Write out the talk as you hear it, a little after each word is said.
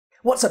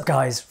What's up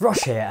guys,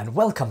 Rosh here and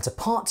welcome to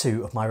part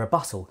 2 of my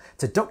rebuttal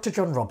to Dr.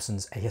 John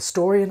Robson's A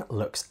Historian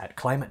Looks at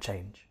Climate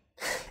Change.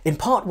 In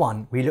part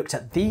 1 we looked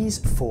at these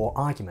 4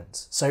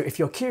 arguments, so if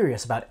you're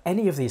curious about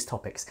any of these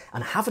topics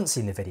and haven't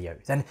seen the video,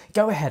 then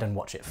go ahead and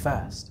watch it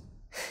first.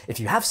 If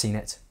you have seen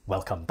it,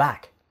 welcome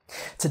back.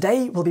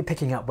 Today we'll be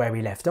picking up where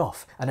we left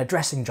off and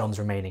addressing John's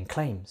remaining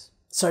claims.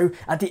 So,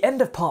 at the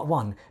end of part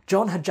 1,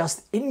 John had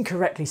just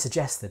incorrectly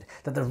suggested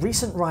that the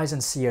recent rise in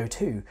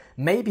CO2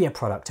 may be a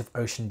product of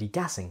ocean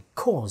degassing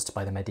caused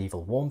by the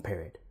medieval warm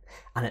period.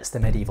 And it's the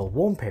medieval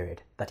warm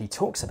period that he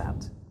talks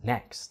about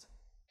next.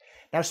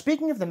 Now,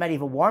 speaking of the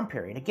medieval warm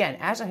period, again,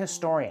 as a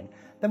historian,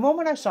 the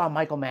moment I saw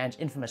Michael Mann's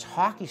infamous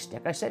hockey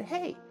stick, I said,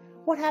 hey,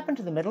 what happened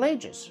to the Middle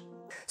Ages?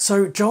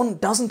 So John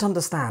doesn't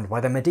understand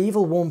why the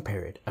medieval warm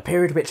period, a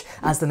period which,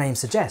 as the name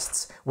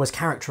suggests, was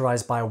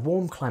characterised by a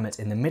warm climate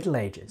in the Middle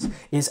Ages,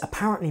 is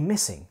apparently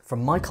missing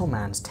from Michael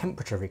Mann's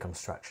temperature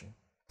reconstruction.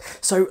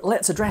 So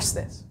let's address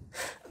this.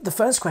 The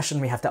first question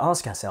we have to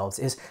ask ourselves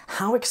is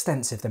how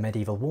extensive the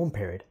medieval warm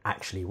period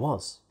actually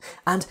was.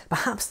 And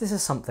perhaps this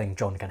is something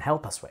John can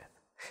help us with.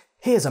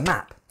 Here's a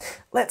map.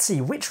 Let's see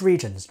which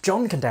regions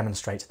John can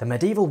demonstrate the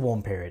medieval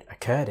warm period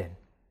occurred in.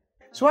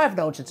 So I've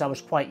known since I was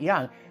quite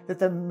young that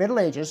the Middle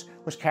Ages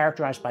was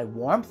characterized by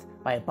warmth,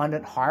 by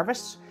abundant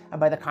harvests,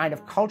 and by the kind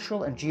of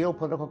cultural and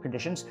geopolitical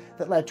conditions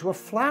that led to a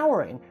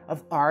flowering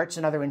of arts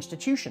and other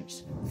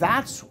institutions.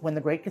 That's when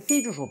the great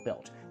cathedrals were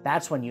built.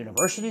 That's when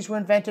universities were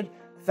invented.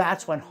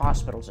 That's when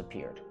hospitals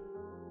appeared.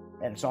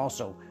 And it's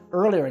also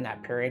earlier in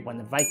that period when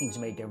the Vikings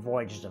made their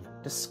voyages of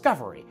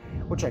discovery,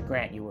 which I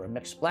grant you were a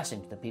mixed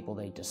blessing to the people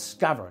they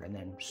discovered and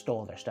then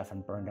stole their stuff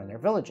and burned down their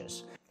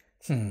villages.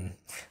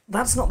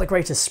 That's not the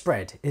greatest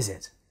spread, is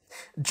it?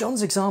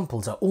 John's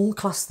examples are all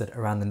clustered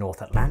around the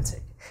North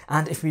Atlantic,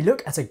 and if we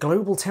look at a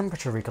global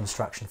temperature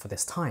reconstruction for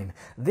this time,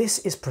 this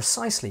is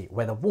precisely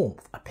where the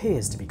warmth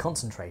appears to be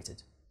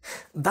concentrated.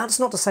 That's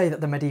not to say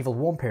that the medieval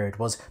warm period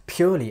was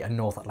purely a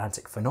North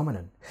Atlantic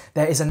phenomenon.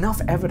 There is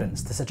enough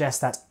evidence to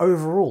suggest that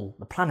overall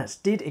the planet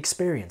did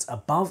experience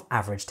above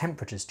average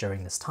temperatures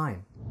during this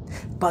time.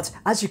 But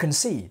as you can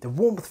see, the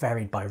warmth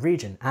varied by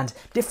region and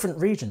different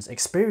regions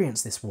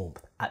experienced this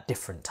warmth at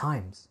different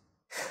times.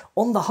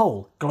 On the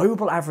whole,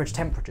 global average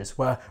temperatures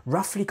were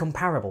roughly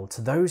comparable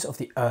to those of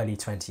the early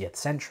 20th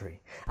century,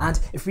 and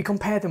if we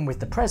compare them with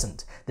the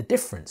present, the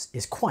difference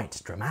is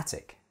quite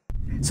dramatic.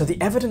 So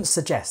the evidence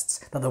suggests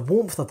that the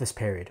warmth of this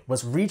period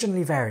was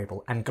regionally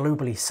variable and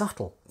globally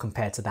subtle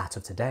compared to that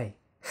of today.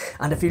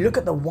 And if you look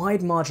at the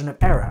wide margin of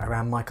error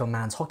around Michael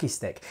Mann's hockey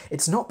stick,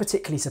 it's not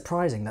particularly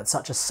surprising that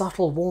such a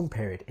subtle warm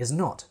period is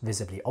not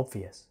visibly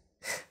obvious.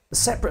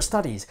 Separate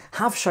studies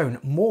have shown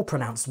more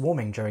pronounced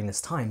warming during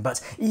this time,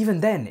 but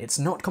even then it's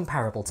not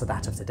comparable to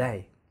that of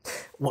today.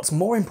 What's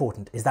more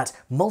important is that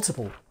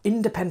multiple,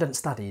 independent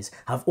studies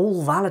have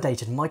all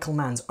validated Michael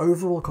Mann's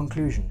overall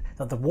conclusion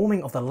that the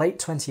warming of the late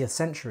 20th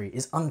century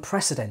is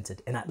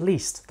unprecedented in at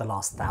least the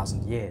last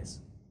 1,000 years.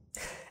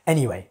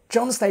 Anyway,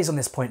 John stays on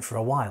this point for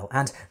a while,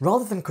 and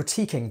rather than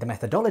critiquing the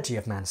methodology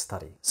of Mann's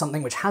study,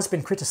 something which has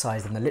been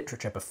criticised in the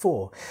literature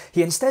before,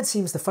 he instead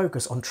seems to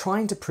focus on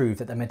trying to prove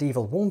that the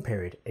medieval warm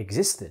period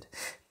existed,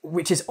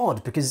 which is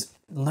odd because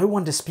no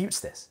one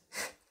disputes this.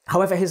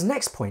 However, his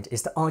next point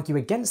is to argue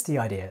against the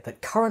idea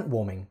that current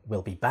warming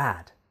will be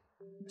bad.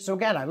 So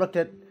again, I looked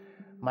at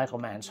Michael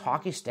Mann's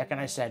hockey stick and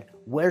I said,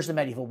 where's the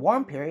medieval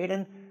warm period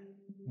and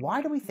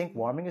why do we think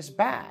warming is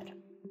bad?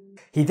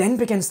 He then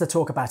begins to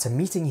talk about a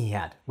meeting he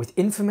had with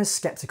infamous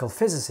skeptical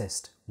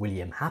physicist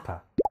William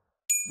Happer.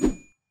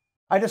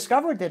 I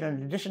discovered that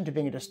in addition to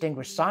being a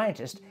distinguished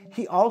scientist,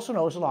 he also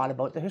knows a lot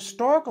about the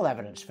historical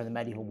evidence for the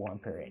medieval warm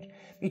period.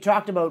 He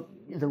talked about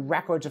the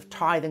records of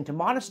tithing to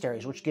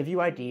monasteries, which give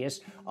you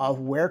ideas of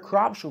where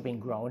crops were being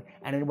grown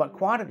and in what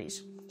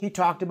quantities. He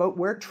talked about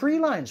where tree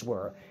lines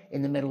were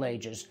in the Middle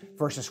Ages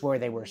versus where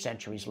they were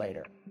centuries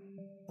later.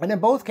 And in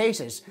both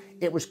cases,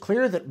 it was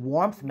clear that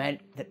warmth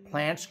meant that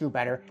plants grew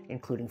better,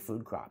 including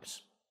food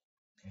crops.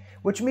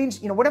 Which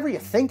means, whatever you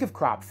think of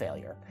crop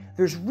failure,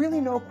 there's really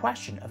no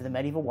question of the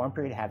medieval warm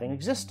period having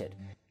existed.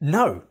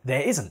 No,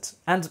 there isn't,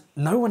 and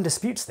no one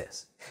disputes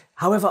this.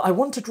 However, I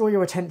want to draw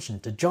your attention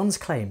to John's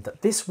claim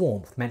that this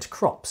warmth meant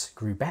crops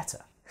grew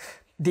better.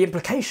 The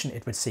implication,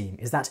 it would seem,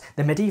 is that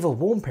the medieval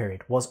warm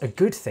period was a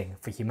good thing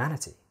for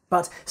humanity.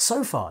 But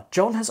so far,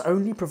 John has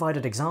only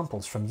provided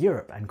examples from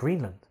Europe and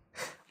Greenland.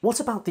 What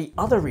about the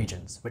other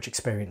regions which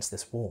experienced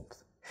this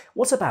warmth?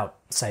 What about,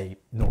 say,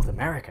 North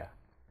America?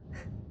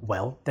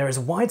 Well, there is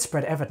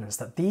widespread evidence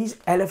that these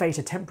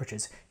elevated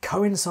temperatures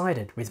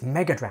coincided with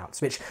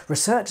megadroughts, which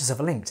researchers have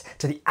linked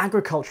to the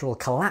agricultural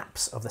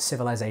collapse of the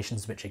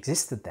civilizations which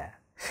existed there.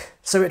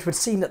 So it would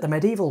seem that the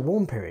medieval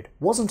warm period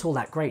wasn't all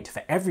that great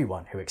for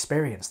everyone who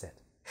experienced it.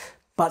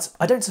 But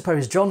I don't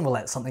suppose John will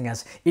let something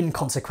as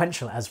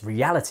inconsequential as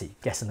reality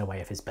get in the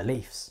way of his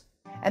beliefs.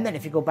 And then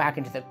if you go back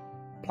into the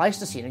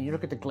Pliocene and you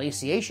look at the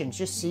glaciations,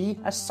 you see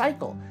a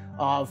cycle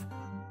of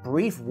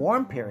brief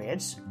warm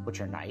periods, which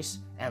are nice,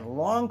 and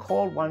long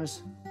cold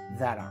ones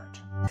that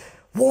aren't.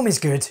 Warm is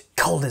good,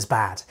 cold is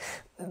bad.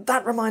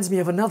 That reminds me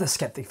of another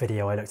Skeptic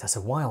video I looked at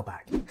a while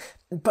back.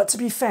 But to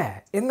be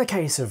fair, in the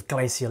case of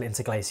glacial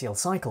interglacial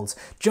cycles,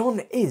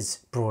 John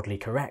is broadly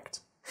correct.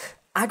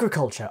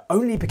 Agriculture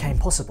only became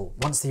possible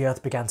once the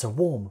Earth began to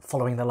warm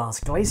following the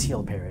last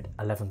glacial period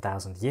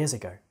 11,000 years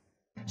ago.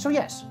 So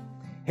yes,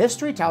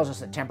 history tells us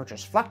that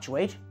temperatures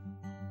fluctuate,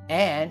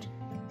 and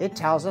it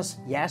tells us,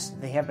 yes,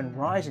 they have been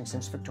rising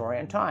since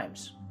Victorian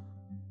times.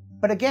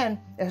 But again,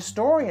 a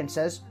historian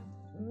says,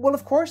 well,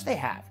 of course they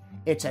have.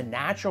 It's a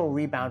natural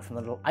rebound from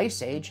the Little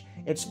Ice Age,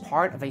 it's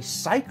part of a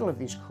cycle of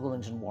these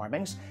coolings and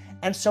warmings,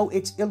 and so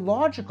it's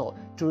illogical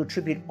to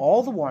attribute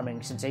all the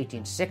warming since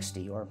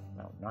 1860 or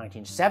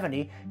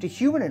 1970 to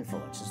human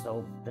influences,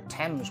 though the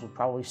Thames would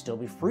probably still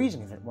be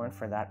freezing if it weren't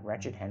for that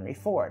wretched Henry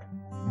Ford.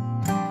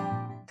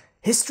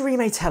 History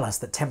may tell us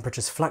that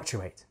temperatures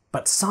fluctuate,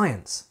 but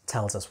science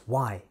tells us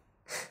why.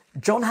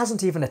 John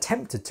hasn't even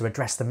attempted to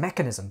address the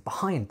mechanism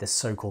behind this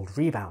so-called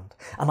rebound,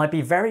 and I'd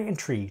be very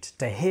intrigued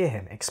to hear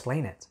him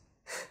explain it.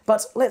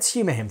 But let's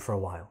humour him for a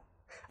while.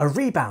 A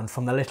rebound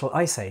from the Little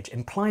Ice Age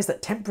implies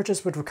that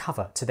temperatures would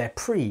recover to their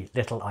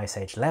pre-Little Ice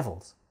Age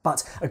levels.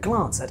 But a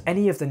glance at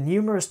any of the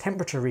numerous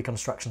temperature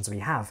reconstructions we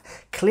have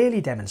clearly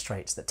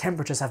demonstrates that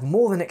temperatures have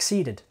more than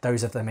exceeded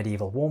those of the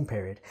medieval warm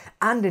period,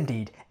 and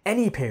indeed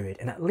any period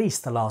in at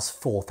least the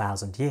last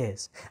 4,000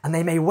 years, and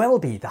they may well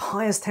be the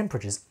highest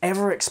temperatures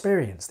ever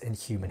experienced in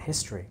human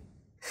history.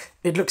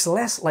 It looks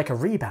less like a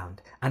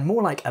rebound and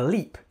more like a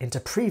leap into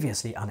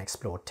previously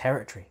unexplored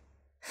territory.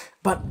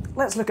 But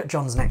let's look at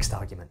John's next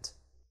argument.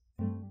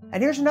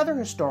 And here's another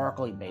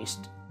historically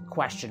based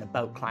question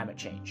about climate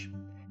change.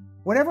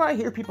 Whenever I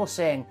hear people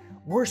saying,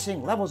 we're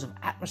seeing levels of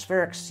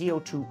atmospheric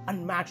CO2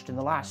 unmatched in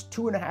the last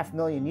 2.5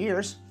 million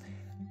years,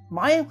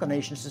 my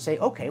inclination is to say,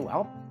 okay,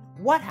 well,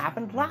 what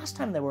happened last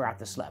time they were at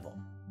this level?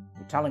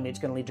 You're telling me it's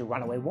going to lead to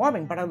runaway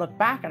warming, but I look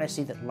back and I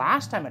see that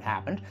last time it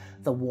happened,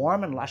 the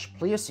warm and lush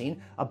Pliocene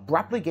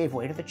abruptly gave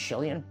way to the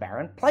chilly and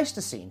barren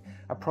Pleistocene,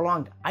 a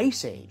prolonged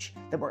ice age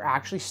that we're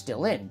actually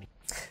still in.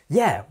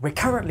 Yeah, we're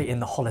currently in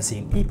the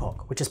Holocene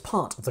epoch, which is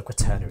part of the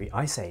Quaternary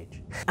Ice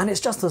Age. And it's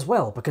just as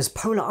well because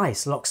polar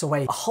ice locks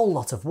away a whole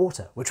lot of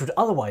water, which would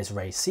otherwise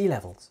raise sea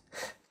levels.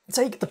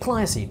 Take the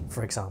Pliocene,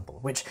 for example,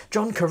 which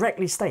John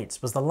correctly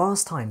states was the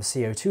last time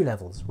CO2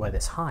 levels were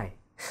this high.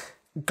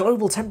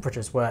 Global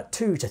temperatures were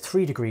 2 to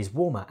 3 degrees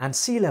warmer and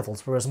sea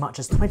levels were as much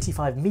as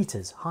 25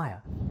 metres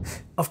higher.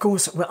 Of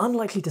course, we're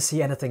unlikely to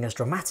see anything as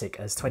dramatic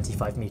as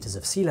 25 metres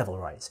of sea level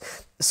rise,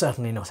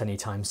 certainly not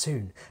anytime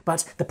soon,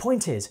 but the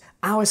point is,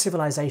 our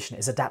civilization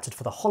is adapted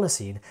for the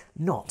Holocene,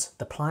 not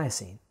the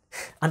Pliocene.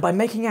 And by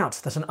making out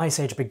that an ice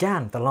age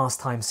began the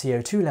last time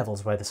CO2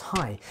 levels were this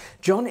high,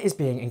 John is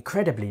being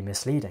incredibly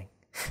misleading.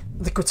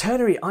 The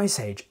Quaternary Ice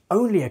Age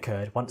only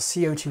occurred once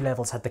CO2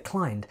 levels had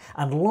declined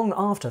and long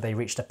after they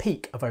reached a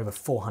peak of over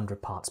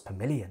 400 parts per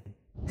million.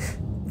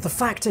 The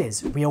fact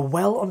is, we are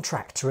well on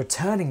track to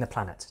returning the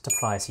planet to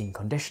Pliocene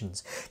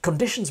conditions,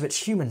 conditions which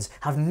humans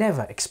have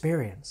never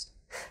experienced.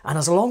 And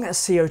as long as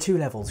CO2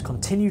 levels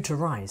continue to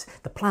rise,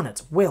 the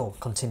planet will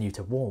continue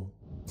to warm.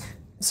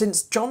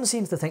 Since John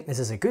seems to think this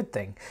is a good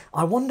thing,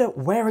 I wonder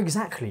where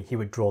exactly he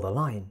would draw the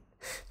line.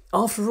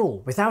 After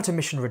all, without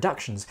emission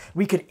reductions,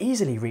 we could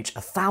easily reach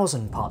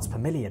 1,000 parts per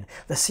million,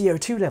 the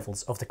CO2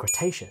 levels of the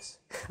Cretaceous,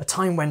 a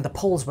time when the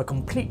poles were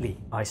completely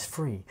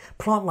ice-free,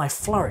 plant life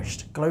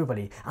flourished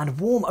globally, and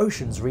warm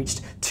oceans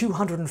reached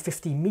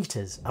 250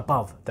 metres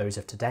above those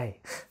of today.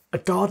 A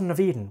Garden of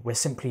Eden we're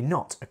simply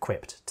not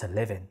equipped to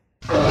live in.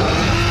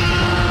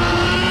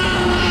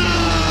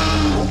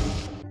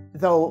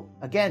 Though,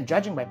 again,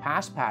 judging by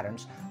past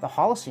patterns, the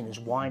Holocene is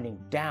winding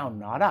down,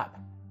 not up.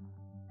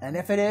 And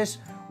if it is,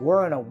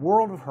 we're in a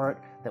world of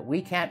hurt that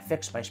we can't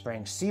fix by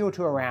spraying CO2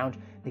 around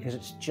because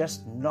it's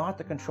just not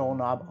the control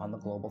knob on the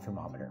global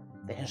thermometer.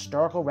 The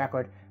historical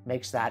record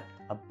makes that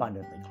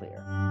abundantly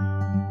clear.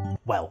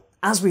 Well,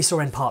 as we saw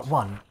in part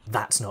 1,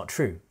 that's not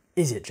true,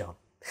 is it, John?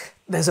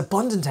 There's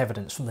abundant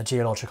evidence from the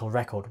geological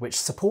record which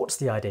supports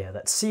the idea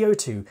that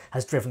CO2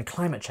 has driven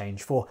climate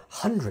change for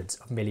hundreds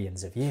of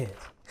millions of years.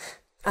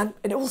 And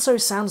it also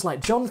sounds like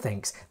John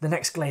thinks the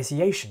next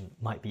glaciation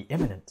might be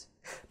imminent.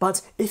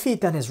 But if he'd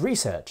done his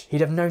research,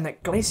 he'd have known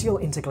that glacial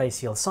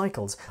interglacial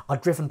cycles are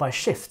driven by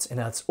shifts in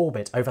Earth's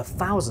orbit over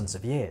thousands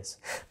of years.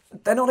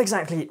 They're not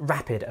exactly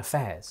rapid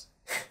affairs.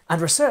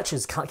 And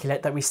researchers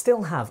calculate that we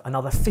still have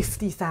another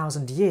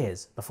 50,000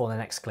 years before the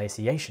next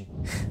glaciation.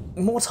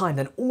 More time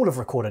than all of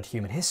recorded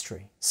human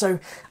history. So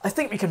I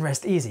think we can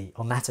rest easy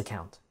on that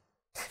account.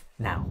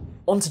 Now,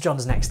 on to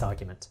John's next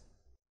argument.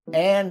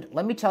 And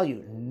let me tell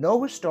you,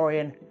 no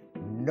historian,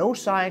 no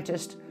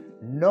scientist,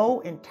 no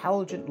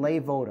intelligent lay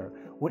voter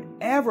would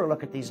ever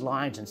look at these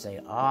lines and say,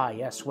 ah,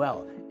 yes,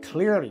 well,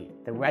 clearly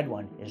the red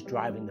one is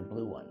driving the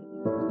blue one.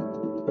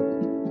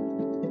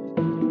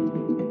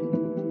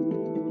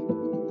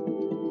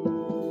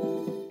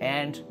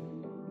 And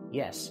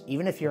yes,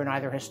 even if you're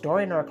neither a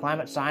historian or a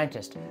climate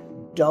scientist,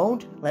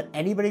 don't let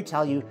anybody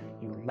tell you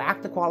you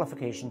lack the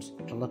qualifications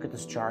to look at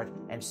this chart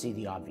and see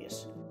the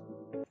obvious.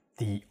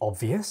 The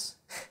obvious?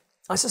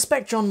 I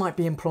suspect John might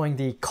be employing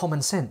the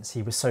common sense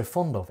he was so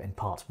fond of in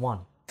part 1.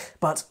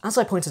 But as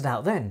I pointed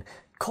out then,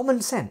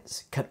 common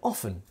sense can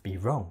often be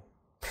wrong.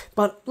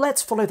 But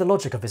let's follow the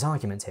logic of his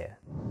argument here.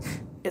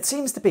 It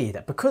seems to be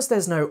that because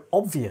there's no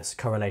obvious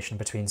correlation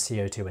between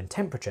CO2 and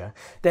temperature,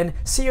 then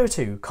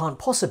CO2 can't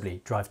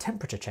possibly drive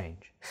temperature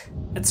change.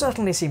 It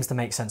certainly seems to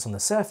make sense on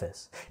the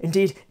surface.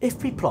 Indeed,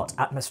 if we plot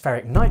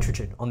atmospheric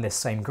nitrogen on this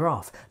same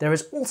graph, there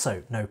is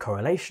also no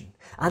correlation,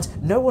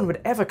 and no one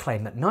would ever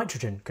claim that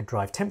nitrogen could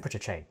drive temperature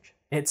change.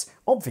 It's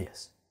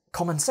obvious.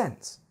 Common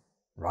sense.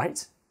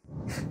 Right?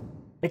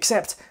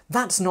 Except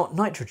that's not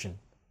nitrogen.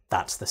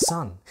 That's the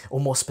sun,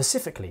 or more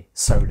specifically,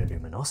 solar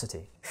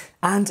luminosity.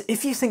 And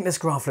if you think this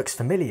graph looks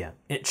familiar,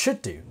 it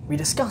should do. We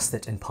discussed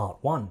it in part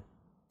 1.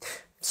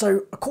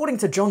 So, according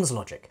to John's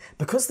logic,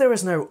 because there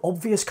is no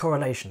obvious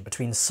correlation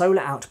between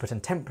solar output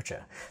and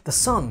temperature, the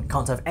sun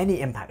can't have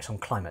any impact on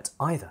climate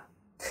either.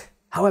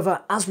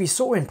 However, as we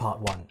saw in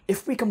part 1,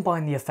 if we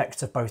combine the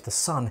effects of both the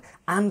sun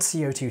and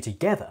CO2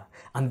 together,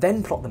 and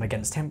then plot them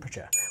against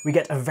temperature, we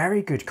get a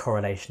very good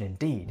correlation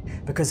indeed,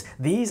 because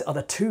these are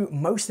the two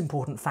most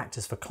important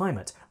factors for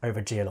climate over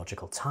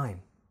geological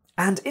time.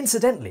 And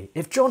incidentally,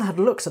 if John had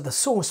looked at the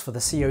source for the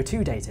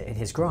CO2 data in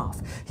his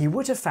graph, he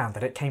would have found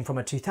that it came from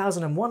a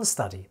 2001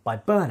 study by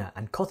Berner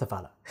and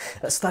Kothevaller,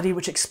 a study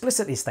which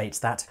explicitly states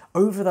that,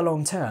 over the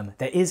long term,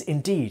 there is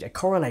indeed a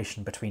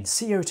correlation between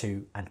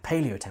CO2 and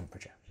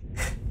paleotemperature.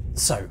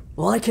 So,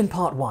 like in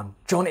part 1,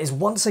 John is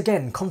once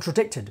again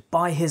contradicted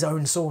by his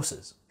own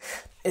sources.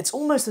 It's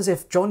almost as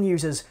if John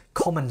uses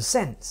common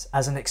sense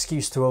as an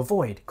excuse to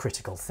avoid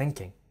critical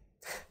thinking.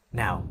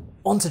 Now,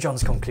 on to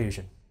John's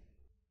conclusion.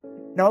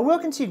 Now, I will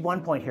concede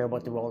one point here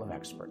about the role of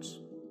experts.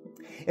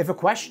 If a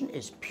question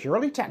is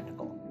purely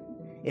technical,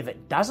 if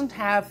it doesn't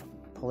have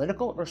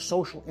political or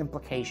social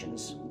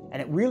implications,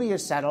 and it really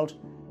is settled,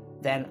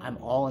 then I'm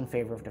all in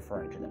favor of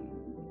deferring to them.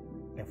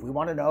 If we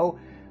want to know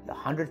the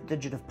 100th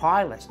digit of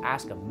pi, let's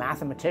ask a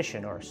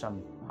mathematician or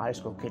some high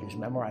school kid who's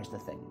memorized the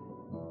thing.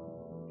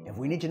 If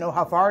we need to know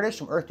how far it is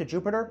from Earth to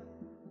Jupiter,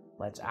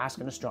 let's ask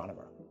an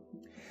astronomer.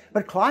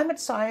 But climate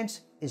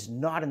science is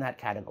not in that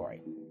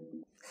category.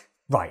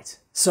 Right,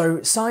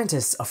 so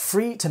scientists are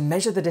free to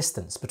measure the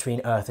distance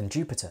between Earth and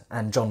Jupiter,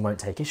 and John won't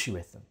take issue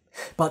with them.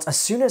 But as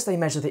soon as they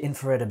measure the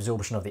infrared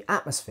absorption of the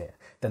atmosphere,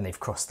 then they've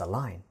crossed the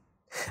line.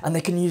 And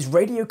they can use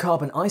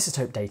radiocarbon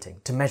isotope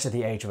dating to measure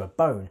the age of a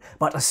bone,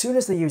 but as soon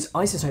as they use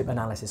isotope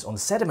analysis on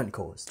sediment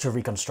cores to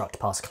reconstruct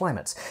past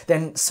climates,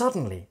 then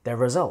suddenly their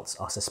results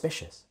are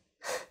suspicious.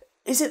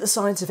 Is it the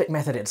scientific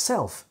method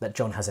itself that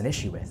John has an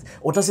issue with,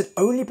 or does it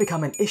only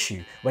become an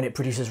issue when it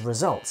produces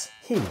results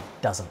he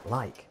doesn't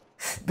like?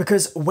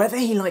 Because whether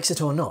he likes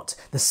it or not,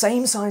 the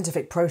same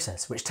scientific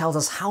process which tells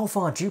us how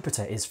far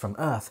Jupiter is from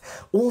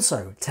Earth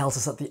also tells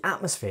us that the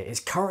atmosphere is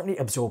currently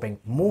absorbing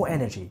more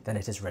energy than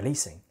it is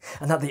releasing,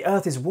 and that the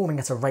Earth is warming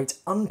at a rate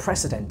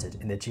unprecedented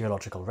in the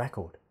geological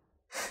record.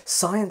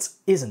 Science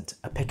isn't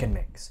a pick and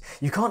mix.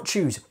 You can't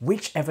choose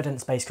which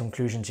evidence-based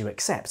conclusions you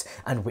accept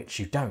and which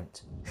you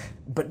don't.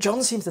 But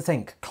John seems to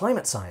think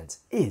climate science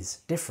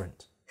is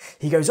different.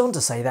 He goes on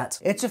to say that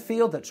it's a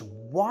field that's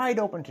wide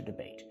open to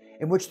debate,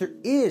 in which there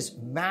is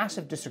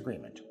massive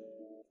disagreement.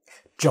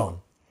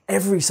 John,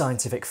 every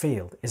scientific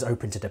field is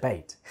open to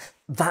debate.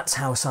 That's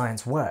how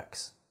science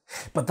works.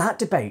 But that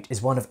debate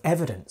is one of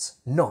evidence,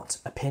 not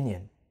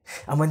opinion.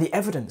 And when the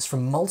evidence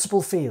from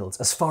multiple fields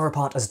as far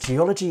apart as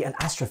geology and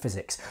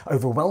astrophysics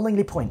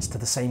overwhelmingly points to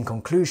the same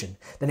conclusion,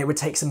 then it would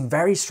take some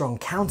very strong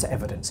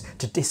counter-evidence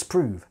to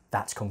disprove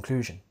that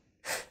conclusion.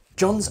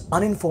 John's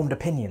uninformed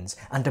opinions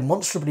and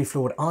demonstrably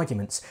flawed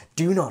arguments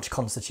do not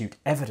constitute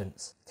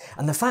evidence,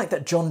 and the fact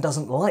that John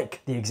doesn't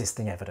like the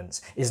existing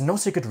evidence is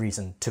not a good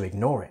reason to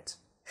ignore it.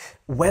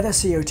 Whether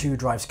CO2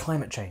 drives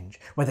climate change,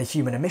 whether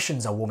human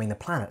emissions are warming the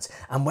planet,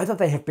 and whether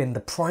they have been the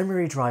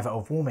primary driver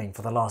of warming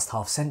for the last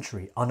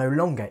half-century are no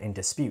longer in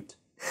dispute.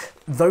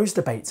 Those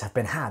debates have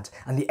been had,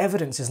 and the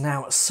evidence is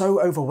now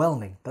so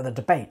overwhelming that the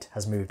debate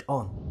has moved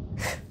on.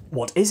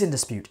 What is in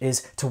dispute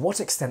is to what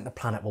extent the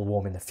planet will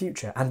warm in the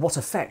future, and what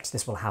effect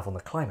this will have on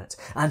the climate,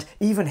 and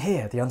even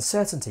here the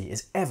uncertainty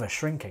is ever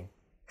shrinking.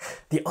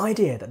 The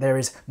idea that there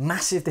is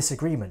massive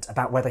disagreement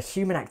about whether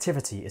human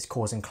activity is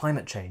causing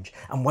climate change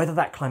and whether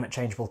that climate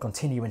change will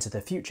continue into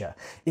the future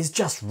is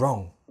just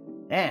wrong.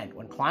 And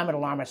when climate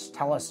alarmists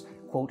tell us,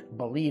 quote,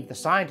 believe the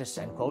scientists,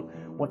 end quote,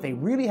 what they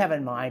really have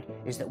in mind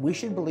is that we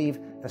should believe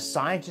the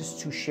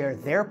scientists who share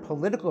their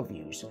political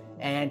views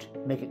and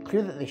make it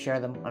clear that they share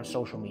them on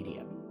social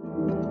media.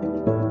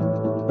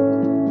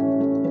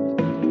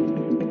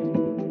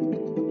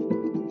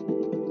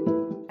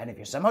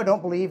 If you somehow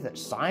don't believe that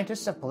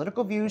scientists have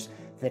political views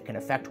that can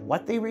affect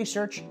what they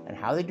research and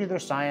how they do their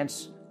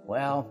science,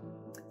 well,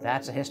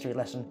 that's a history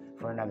lesson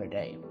for another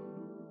day.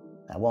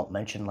 I won't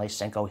mention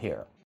Lysenko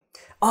here.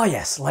 Ah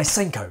yes,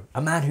 Lysenko,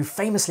 a man who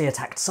famously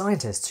attacked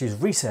scientists whose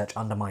research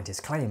undermined his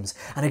claims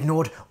and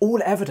ignored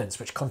all evidence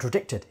which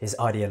contradicted his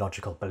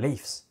ideological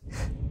beliefs.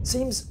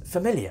 Seems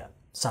familiar,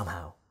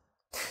 somehow.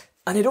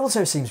 And it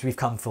also seems we've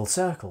come full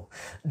circle.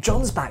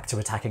 John's back to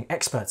attacking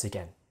experts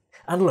again.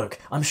 And look,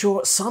 I'm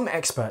sure some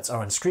experts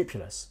are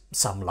unscrupulous,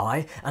 some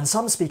lie, and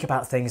some speak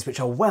about things which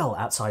are well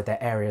outside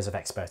their areas of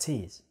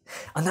expertise.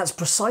 And that's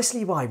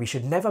precisely why we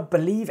should never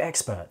believe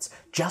experts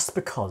just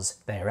because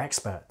they're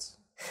experts.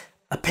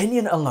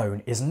 Opinion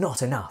alone is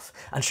not enough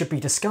and should be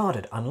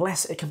discarded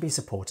unless it can be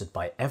supported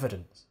by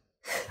evidence.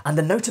 And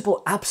the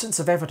notable absence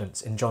of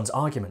evidence in John's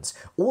arguments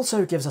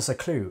also gives us a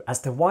clue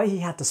as to why he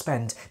had to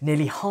spend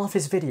nearly half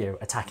his video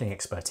attacking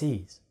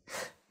expertise.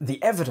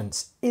 The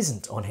evidence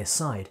isn't on his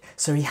side,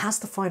 so he has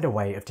to find a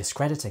way of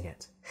discrediting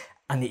it.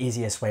 And the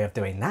easiest way of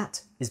doing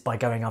that is by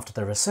going after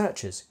the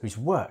researchers whose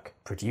work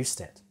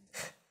produced it.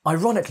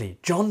 Ironically,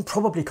 John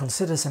probably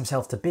considers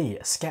himself to be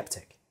a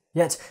skeptic.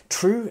 Yet,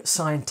 true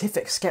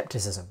scientific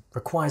skepticism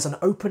requires an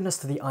openness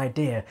to the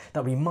idea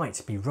that we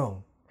might be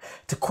wrong,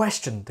 to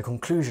question the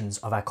conclusions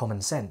of our common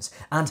sense,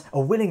 and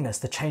a willingness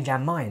to change our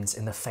minds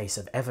in the face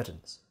of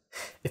evidence.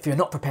 If you're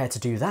not prepared to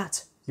do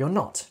that, you're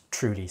not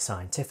truly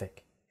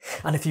scientific.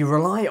 And if you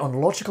rely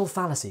on logical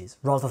fallacies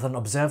rather than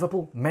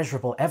observable,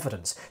 measurable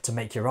evidence to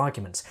make your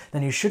arguments,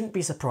 then you shouldn't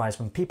be surprised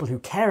when people who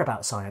care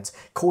about science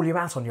call you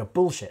out on your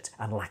bullshit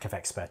and lack of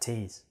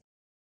expertise.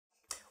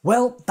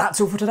 Well,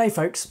 that's all for today,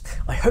 folks.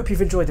 I hope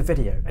you've enjoyed the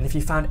video, and if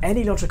you found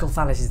any logical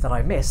fallacies that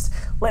I missed,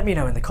 let me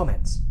know in the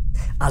comments.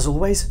 As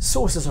always,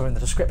 sources are in the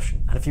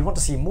description, and if you want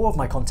to see more of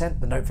my content,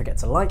 then don't forget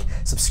to like,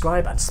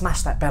 subscribe, and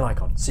smash that bell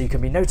icon so you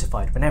can be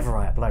notified whenever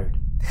I upload.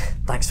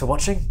 Thanks for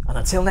watching, and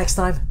until next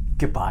time,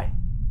 goodbye.